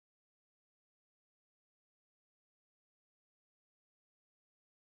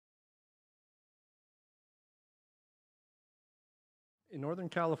In Northern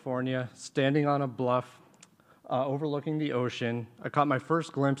California, standing on a bluff overlooking the ocean, I caught my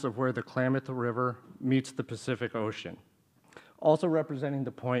first glimpse of where the Klamath River meets the Pacific Ocean, also representing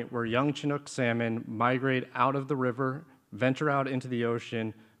the point where young Chinook salmon migrate out of the river, venture out into the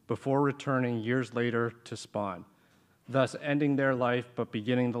ocean, before returning years later to spawn, thus ending their life but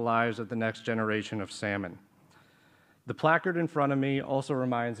beginning the lives of the next generation of salmon. The placard in front of me also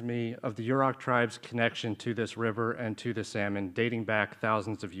reminds me of the Yurok tribe's connection to this river and to the salmon dating back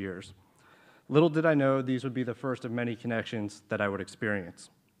thousands of years. Little did I know these would be the first of many connections that I would experience.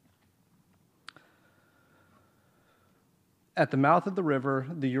 At the mouth of the river,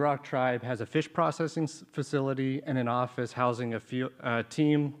 the Yurok tribe has a fish processing facility and an office housing a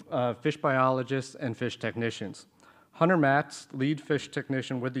team of fish biologists and fish technicians. Hunter Matz, lead fish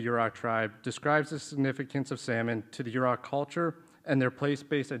technician with the Yurok tribe, describes the significance of salmon to the Yurok culture and their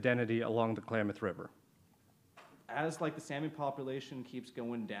place-based identity along the Klamath River. As the salmon population keeps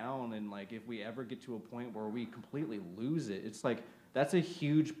going down, and if we ever get to a point where we completely lose it, it's that's a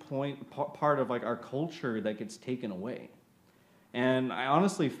huge part of our culture that gets taken away. And I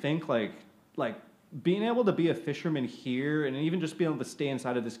honestly think being able to be a fisherman here and even just being able to stay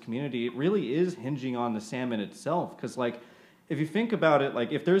inside of this community, it really is hinging on the salmon itself. Because if you think about it,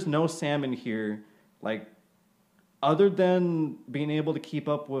 if there's no salmon here, other than being able to keep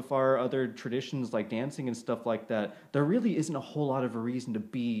up with our other traditions like dancing and stuff like that, there really isn't a whole lot of a reason to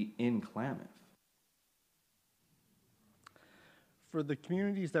be in Klamath. For the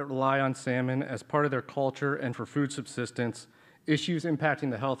communities that rely on salmon as part of their culture and for food subsistence, issues impacting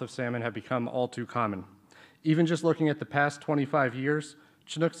the health of salmon have become all too common. Even just looking at the past 25 years,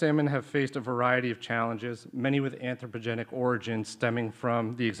 Chinook salmon have faced a variety of challenges, many with anthropogenic origins stemming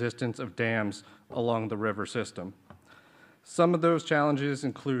from the existence of dams along the river system. Some of those challenges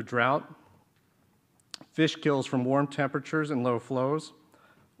include drought, fish kills from warm temperatures and low flows,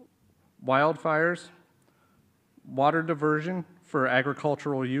 wildfires, water diversion for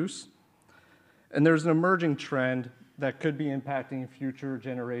agricultural use, and there's an emerging trend that could be impacting future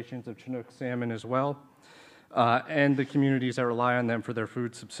generations of Chinook salmon as well, and the communities that rely on them for their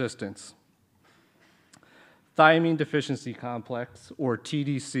food subsistence. Thiamine deficiency complex, or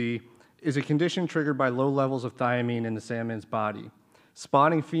TDC, is a condition triggered by low levels of thiamine in the salmon's body.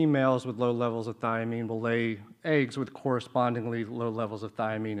 Spawning females with low levels of thiamine will lay eggs with correspondingly low levels of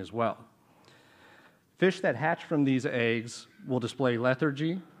thiamine as well. Fish that hatch from these eggs will display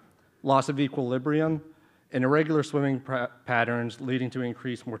lethargy, loss of equilibrium, and irregular swimming patterns leading to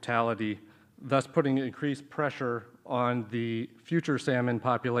increased mortality, thus putting increased pressure on the future salmon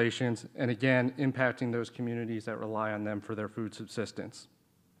populations and again impacting those communities that rely on them for their food subsistence.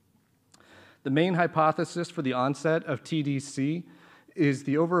 The main hypothesis for the onset of TDC is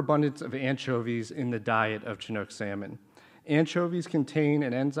the overabundance of anchovies in the diet of Chinook salmon. Anchovies contain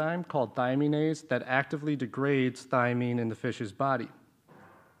an enzyme called thiaminase that actively degrades thiamine in the fish's body.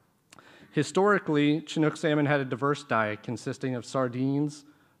 Historically, Chinook salmon had a diverse diet consisting of sardines,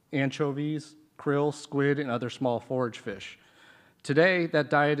 anchovies, krill, squid, and other small forage fish. Today, that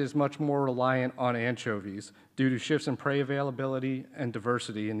diet is much more reliant on anchovies due to shifts in prey availability and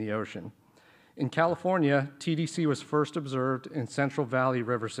diversity in the ocean. In California, TDC was first observed in Central Valley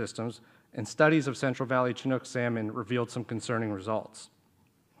river systems, and studies of Central Valley Chinook salmon revealed some concerning results.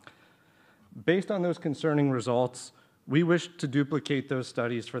 Based on those concerning results, we wish to duplicate those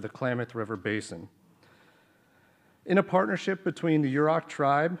studies for the Klamath River Basin. In a partnership between the Yurok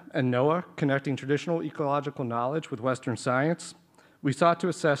tribe and NOAA, connecting traditional ecological knowledge with Western science, we sought to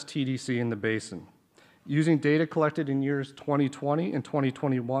assess TDC in the basin. Using data collected in years 2020 and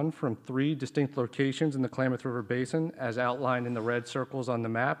 2021 from 3 distinct locations in the Klamath River Basin, as outlined in the red circles on the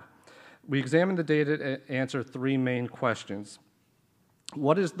map, we examined the data to answer 3 main questions.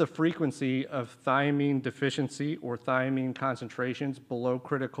 What is the frequency of thiamine deficiency or thiamine concentrations below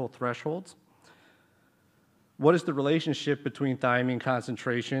critical thresholds? What is the relationship between thiamine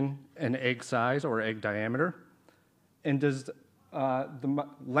concentration and egg size or egg diameter? And does the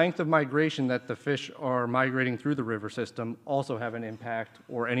length of migration that the fish are migrating through the river system also have an impact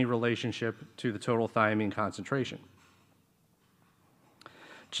or any relationship to the total thiamine concentration?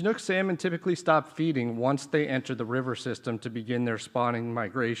 Chinook salmon typically stop feeding once they enter the river system to begin their spawning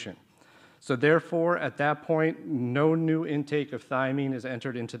migration. So therefore, at that point, no new intake of thiamine is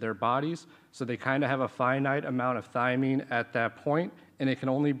entered into their bodies, so they kind of have a finite amount of thiamine at that point, and it can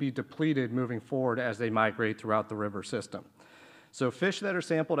only be depleted moving forward as they migrate throughout the river system. So fish that are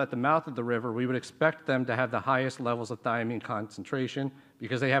sampled at the mouth of the river, we would expect them to have the highest levels of thiamine concentration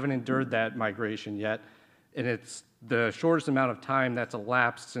because they haven't endured that migration yet, and it's the shortest amount of time that's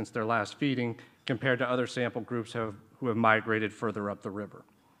elapsed since their last feeding compared to other sample groups who have migrated further up the river.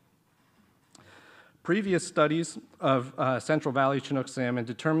 Previous studies of Central Valley Chinook salmon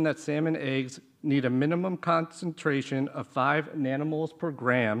determined that salmon eggs need a minimum concentration of 5 nanomoles per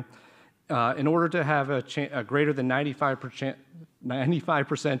gram in order to have a greater than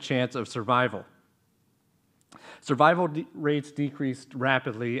 95% chance of survival. Survival rates decreased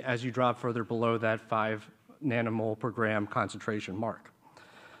rapidly as you drop further below that 5 nanomole per gram concentration mark.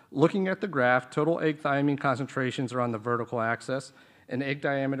 Looking at the graph, total egg thiamine concentrations are on the vertical axis, and egg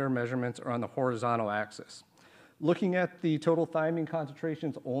diameter measurements are on the horizontal axis. Looking at the total thiamine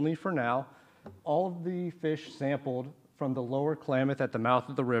concentrations only for now, all of the fish sampled from the lower Klamath at the mouth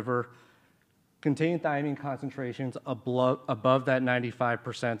of the river contain thiamine concentrations above that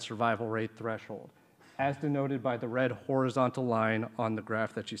 95% survival rate threshold, as denoted by the red horizontal line on the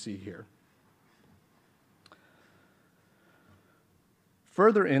graph that you see here.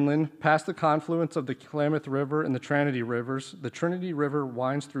 Further inland, past the confluence of the Klamath River and the Trinity Rivers, the Trinity River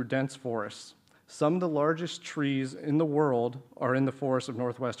winds through dense forests. Some of the largest trees in the world are in the forests of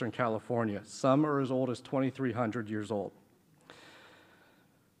northwestern California. Some are as old as 2,300 years old.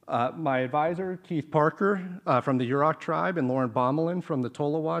 My advisor, Keith Parker, from the Yurok tribe, and Lauren Bomelin from the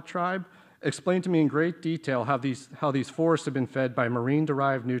Tolowa tribe, explained to me in great detail how these forests have been fed by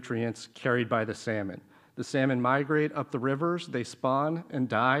marine-derived nutrients carried by the salmon. The salmon migrate up the rivers, they spawn and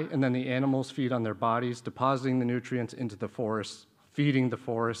die, and then the animals feed on their bodies, depositing the nutrients into the forests, feeding the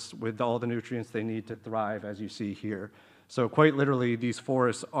forests with all the nutrients they need to thrive, as you see here. So quite literally, these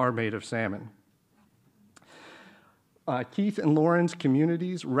forests are made of salmon. Keith and Lauren's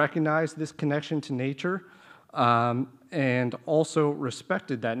communities recognized this connection to nature and also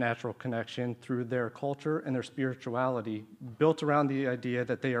respected that natural connection through their culture and their spirituality, built around the idea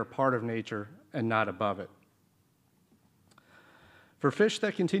that they are part of nature and not above it. For fish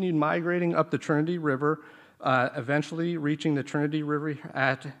that continued migrating up the Trinity River, eventually reaching the Trinity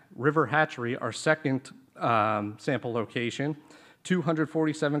River hatchery, our second sample location,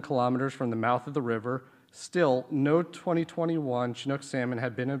 247 kilometers from the mouth of the river, still no 2021 Chinook salmon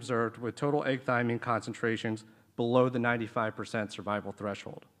had been observed with total egg thiamine concentrations below the 95% survival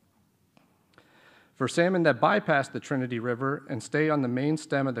threshold. For salmon that bypass the Trinity River and stay on the main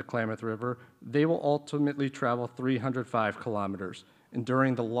stem of the Klamath River, they will ultimately travel 305 kilometers,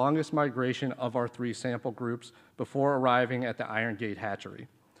 enduring the longest migration of our 3 sample groups before arriving at the Iron Gate hatchery.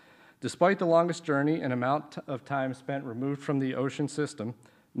 Despite the longest journey and amount of time spent removed from the ocean system,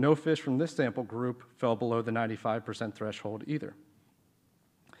 no fish from this sample group fell below the 95% threshold either.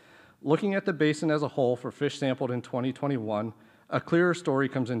 Looking at the basin as a whole for fish sampled in 2021, a clearer story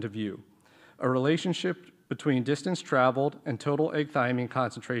comes into view. A relationship between distance traveled and total egg thiamine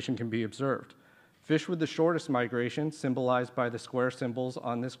concentration can be observed. Fish with the shortest migration, symbolized by the square symbols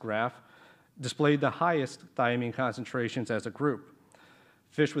on this graph, displayed the highest thiamine concentrations as a group.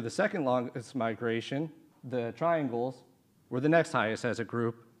 Fish with the second longest migration, the triangles, were the next highest as a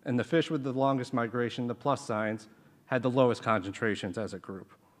group, and the fish with the longest migration, the plus signs, had the lowest concentrations as a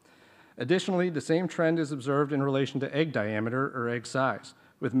group. Additionally, the same trend is observed in relation to egg diameter or egg size.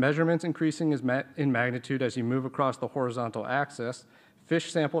 With measurements increasing in magnitude as you move across the horizontal axis,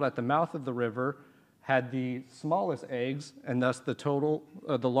 fish sampled at the mouth of the river had the smallest eggs and thus the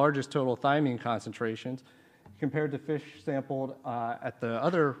largest total thiamine concentrations, compared to fish sampled at the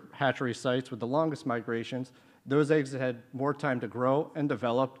other hatchery sites with the longest migrations. Those eggs had more time to grow and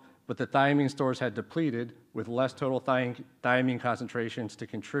develop, but the thiamine stores had depleted with less total thiamine concentrations to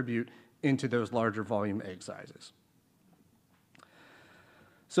contribute into those larger volume egg sizes.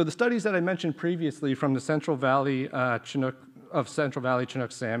 So the studies that I mentioned previously from the Central Valley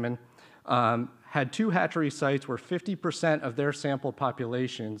Chinook salmon had 2 hatchery sites where 50% of their sampled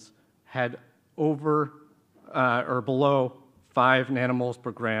populations had over or below 5 nanomoles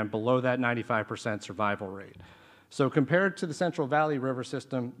per gram, below that 95% survival rate. So compared to the Central Valley River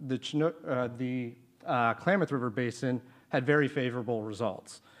system, the Klamath River Basin had very favorable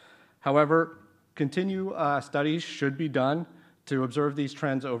results. However, studies should be done to observe these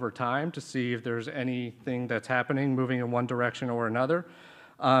trends over time to see if there's anything that's happening, moving in one direction or another.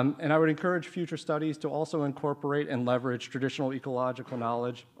 And I would encourage future studies to also incorporate and leverage traditional ecological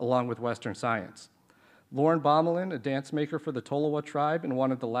knowledge along with Western science. Lauren Bomelin, a dance maker for the Tolowa tribe and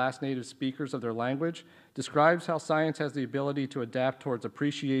one of the last native speakers of their language, describes how science has the ability to adapt towards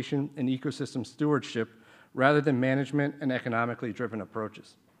appreciation and ecosystem stewardship rather than management and economically driven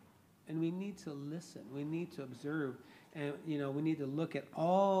approaches. And we need to listen, we need to observe, and we need to look at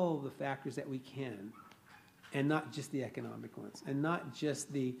all the factors that we can, and not just the economic ones, and not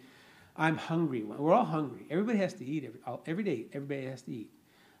just the I'm hungry one. We're all hungry. Everybody has to eat every day. Everybody has to eat.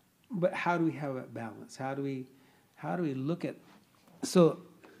 but how do we have a balance? How do we look at, so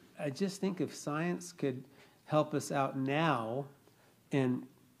I just think if science could help us out now and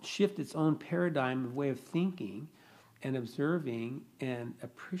shift its own paradigm of way of thinking and observing and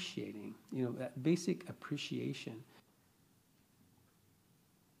appreciating, that basic appreciation.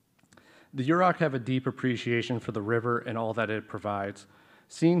 The Yurok have a deep appreciation for the river and all that it provides.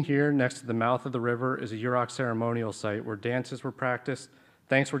 Seen here next to the mouth of the river is a Yurok ceremonial site where dances were practiced,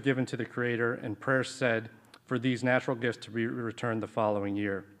 thanks were given to the Creator, and prayers said for these natural gifts to be returned the following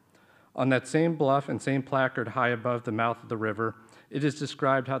year. On that same bluff and same placard high above the mouth of the river, it is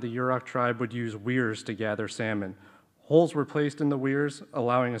described how the Yurok tribe would use weirs to gather salmon. Holes were placed in the weirs,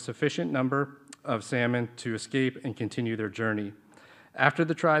 allowing a sufficient number of salmon to escape and continue their journey. After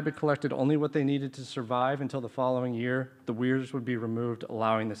the tribe had collected only what they needed to survive until the following year, the weirs would be removed,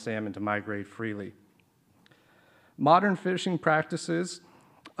 allowing the salmon to migrate freely. Modern fishing practices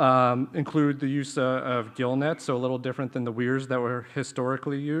include the use of gill nets, so a little different than the weirs that were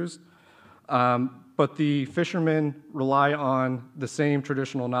historically used. But the fishermen rely on the same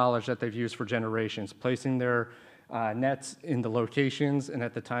traditional knowledge that they've used for generations, placing their nets in the locations and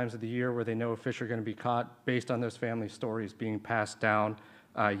at the times of the year where they know fish are going to be caught based on those family stories being passed down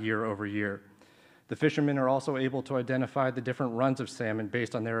year over year. The fishermen are also able to identify the different runs of salmon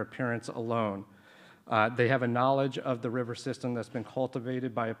based on their appearance alone. They have a knowledge of the river system that's been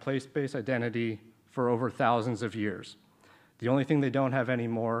cultivated by a place-based identity for over thousands of years. The only thing they don't have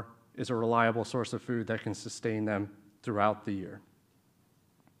anymore is a reliable source of food that can sustain them throughout the year.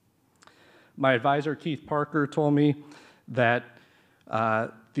 My advisor, Keith Parker, told me that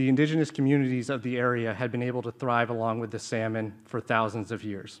the indigenous communities of the area had been able to thrive along with the salmon for thousands of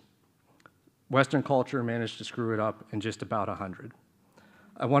years. Western culture managed to screw it up in just about 100.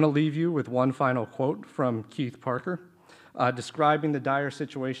 I want to leave you with one final quote from Keith Parker, describing the dire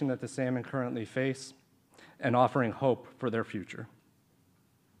situation that the salmon currently face and offering hope for their future.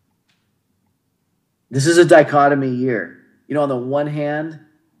 This is a dichotomy year. On the one hand,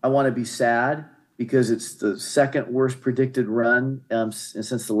 I want to be sad because it's the second worst predicted run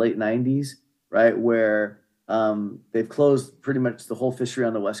since the late 90s, right? Where they've closed pretty much the whole fishery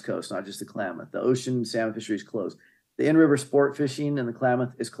on the West Coast, not just the Klamath. The ocean salmon fishery is closed. The in-river sport fishing in the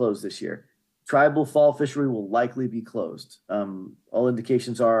Klamath is closed this year. Tribal fall fishery will likely be closed. All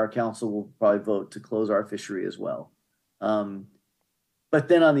indications are our council will probably vote to close our fishery as well. But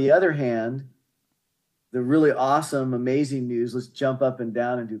then on the other hand, the really awesome, amazing news, let's jump up and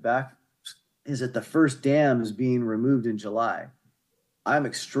down and do back, is that the first dam is being removed in July. I'm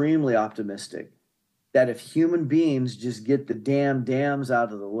extremely optimistic that if human beings just get the dams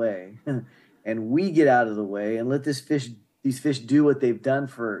out of the way and we get out of the way and let these fish do what they've done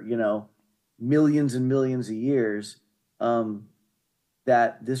for, millions and millions of years,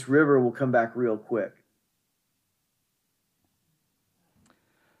 that this river will come back real quick.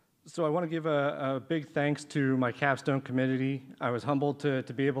 So I want to give a big thanks to my capstone committee. I was humbled to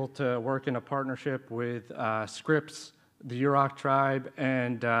be able to work in a partnership with Scripps, the Yurok tribe,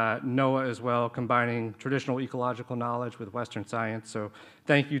 and NOAA as well, combining traditional ecological knowledge with Western science. So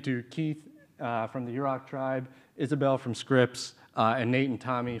thank you to Keith from the Yurok tribe, Isabel from Scripps, and Nate and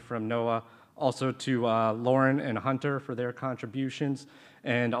Tommy from NOAA. Also to Lauren and Hunter for their contributions.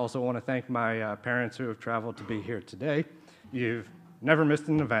 And also want to thank my parents who have traveled to be here today. You've never missed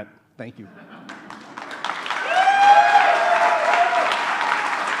an event. Thank you.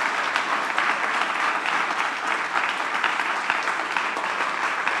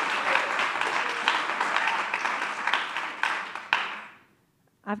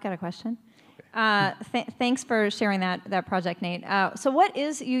 I've got a question. Thanks for sharing that project, Nate. So what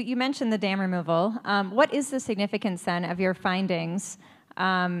is, you mentioned the dam removal. What is the significance then of your findings,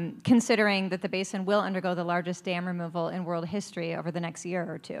 considering that the basin will undergo the largest dam removal in world history over the next year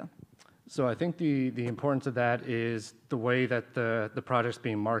or two? So I think the importance of that is the way that the project's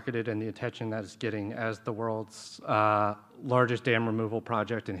being marketed and the attention that it's getting as the world's largest dam removal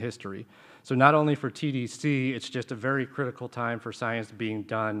project in history. So not only for TDC, it's just a very critical time for science being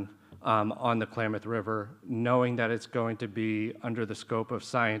done on the Klamath River, knowing that it's going to be under the scope of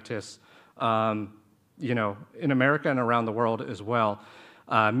scientists, in America and around the world as well.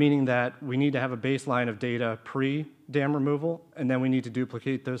 Meaning that we need to have a baseline of data pre-dam removal, and then we need to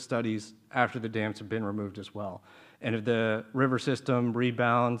duplicate those studies after the dams have been removed as well. And if the river system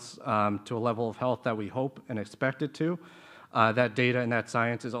rebounds to a level of health that we hope and expect it to, that data and that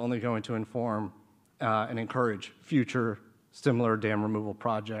science is only going to inform and encourage future similar dam removal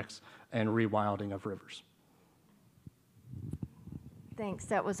projects and rewilding of rivers. Thanks.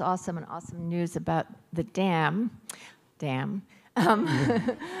 That was awesome, and awesome news about the dam.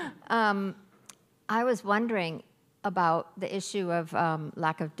 I was wondering about the issue of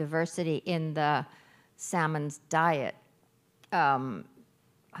lack of diversity in the salmon's diet.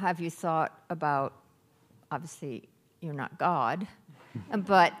 Have you thought about, obviously you're not God,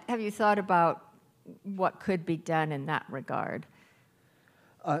 but have you thought about what could be done in that regard?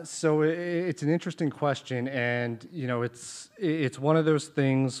 So it's an interesting question, and it's one of those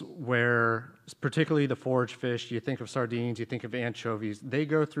things where, particularly the forage fish, you think of sardines, you think of anchovies, they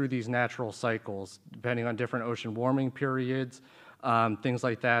go through these natural cycles depending on different ocean warming periods, things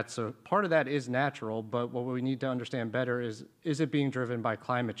like that. So part of that is natural, but what we need to understand better is it being driven by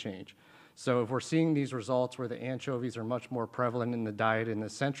climate change? So if we're seeing these results where the anchovies are much more prevalent in the diet in the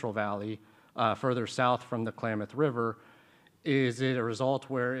Central Valley, further south from the Klamath River, is it a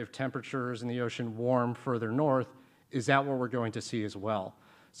result where if temperatures in the ocean warm further north, is that what we're going to see as well?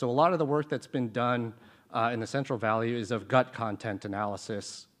 So a lot of the work that's been done in the Central Valley is of gut content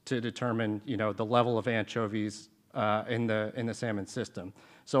analysis to determine, the level of anchovies in the salmon system.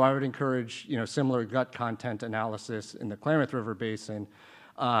 So I would encourage, similar gut content analysis in the Klamath River Basin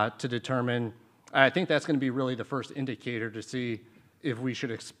to determine. I think that's going to be really the first indicator to see if we should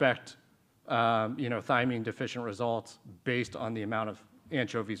expect thiamine deficient results based on the amount of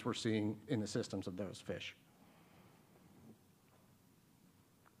anchovies we're seeing in the systems of those fish.